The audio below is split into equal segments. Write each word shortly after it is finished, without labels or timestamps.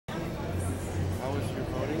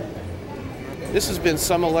This has been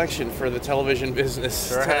some election for the television business.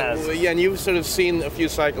 Sure has. Yeah, and you've sort of seen a few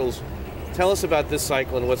cycles. Tell us about this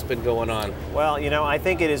cycle and what's been going on. Well, you know, I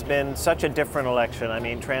think it has been such a different election. I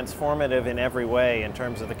mean, transformative in every way, in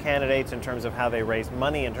terms of the candidates, in terms of how they raised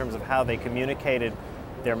money, in terms of how they communicated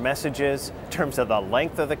their messages, in terms of the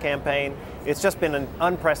length of the campaign. It's just been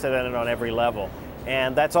unprecedented on every level.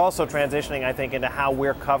 And that's also transitioning, I think, into how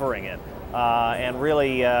we're covering it. And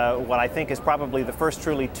really, what I think is probably the first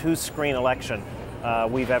truly two-screen election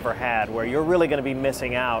we've ever had, where you're really going to be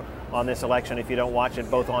missing out on this election if you don't watch it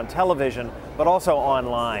both on television but also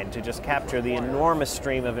online, to just capture the enormous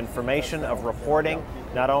stream of information, of reporting,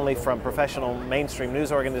 not only from professional mainstream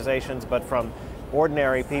news organizations but from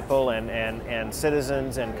ordinary people and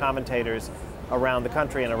citizens and commentators around the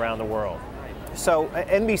country and around the world. So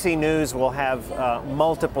NBC News will have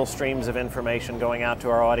multiple streams of information going out to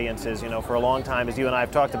our audiences. You know, for a long time, as you and I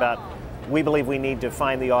have talked about, we believe we need to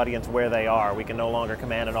find the audience where they are. We can no longer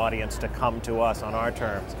command an audience to come to us on our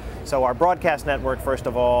terms. So our broadcast network, first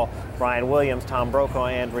of all, Brian Williams, Tom Brokaw,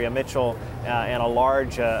 Andrea Mitchell, and a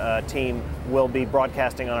large team will be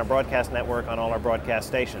broadcasting on our broadcast network on all our broadcast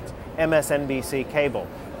stations. MSNBC Cable,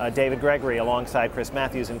 David Gregory alongside Chris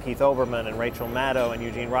Matthews and Keith Olbermann and Rachel Maddow and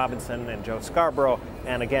Eugene Robinson and Joe Scarborough,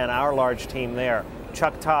 and again, our large team there.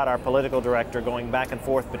 Chuck Todd, our political director, going back and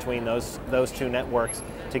forth between those two networks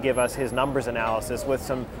to give us his numbers analysis with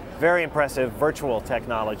some very impressive virtual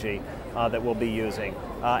technology that we'll be using.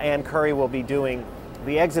 Ann Curry will be doing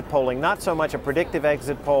the exit polling, not so much a predictive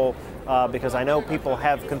exit poll, because I know people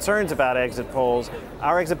have concerns about exit polls.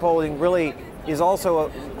 Our exit polling really is also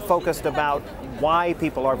focused about why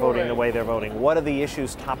people are voting the way they're voting. What are the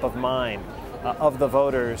issues top of mind of the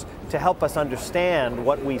voters, to help us understand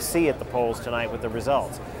what we see at the polls tonight with the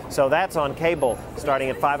results. So that's on cable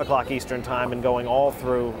starting at 5 o'clock Eastern time and going all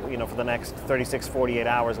through, you know, for the next 36, 48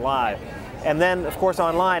 hours live. And then, of course,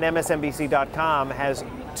 online, MSNBC.com has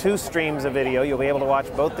two streams of video. You'll be able to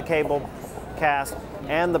watch both the cable cast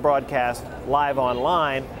and the broadcast live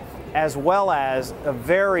online, as well as a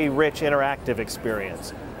very rich interactive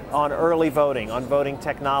experience on early voting, on voting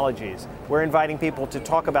technologies. We're inviting people to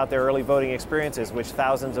talk about their early voting experiences, which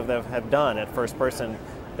thousands of them have done at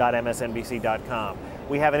firstperson.msnbc.com.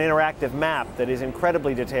 We have an interactive map that is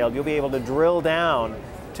incredibly detailed. You'll be able to drill down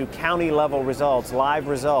to county-level results, live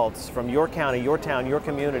results from your county, your town, your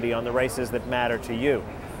community on the races that matter to you.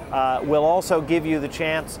 We'll also give you the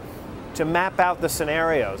chance to map out the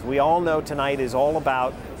scenarios. We all know tonight is all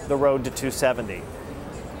about the road to 270.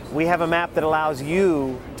 We have a map that allows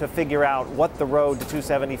you to figure out what the road to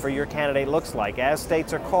 270 for your candidate looks like. As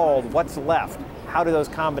states are called, what's left? How do those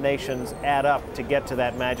combinations add up to get to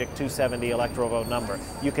that magic 270 electoral vote number?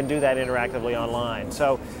 You can do that interactively online.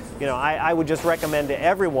 So, you know, I would just recommend to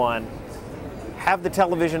everyone, have the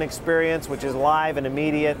television experience, which is live and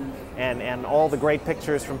immediate, and all the great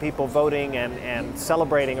pictures from people voting and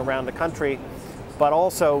celebrating around the country, but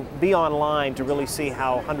also be online to really see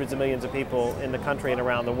how hundreds of millions of people in the country and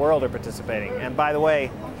around the world are participating. And by the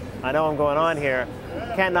way, I know I'm going on here,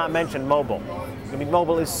 can't not mention mobile. I mean,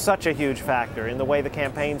 mobile is such a huge factor in the way the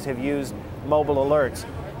campaigns have used mobile alerts.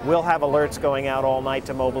 We'll have alerts going out all night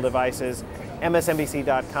to mobile devices.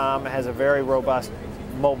 MSNBC.com has a very robust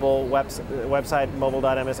mobile website,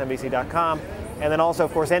 mobile.msnbc.com. And then also,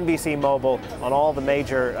 of course, NBC Mobile on all the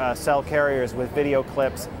major cell carriers with video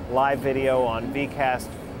clips, live video on VCast,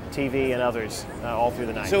 TV, and others all through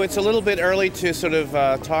the night. So it's a little bit early to sort of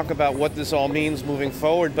talk about what this all means moving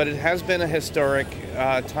forward, but it has been a historic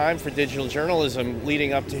time for digital journalism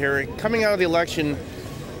leading up to here. Coming out of the election,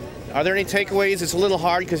 are there any takeaways? It's a little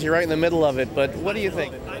hard because you're right in the middle of it, but what do you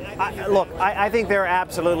think? I think there are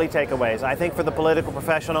absolutely takeaways. I think for the political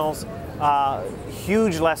professionals,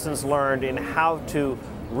 huge lessons learned in how to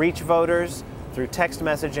reach voters through text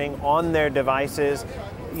messaging on their devices.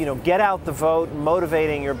 You know, get out the vote,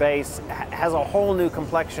 motivating your base has a whole new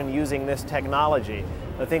complexion using this technology.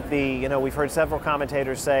 I think we've heard several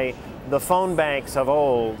commentators say the phone banks of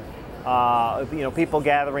old, people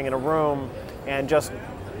gathering in a room and just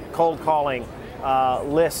cold calling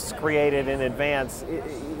lists created in advance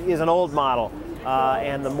is an old model.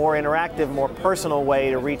 And the more interactive, more personal way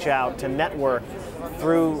to reach out to network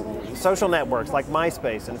through social networks like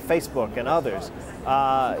MySpace and Facebook and others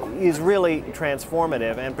is really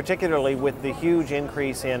transformative, and particularly with the huge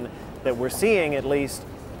increase that we're seeing, at least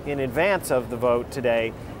in advance of the vote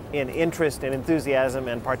today, in interest and enthusiasm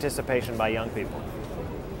and participation by young people.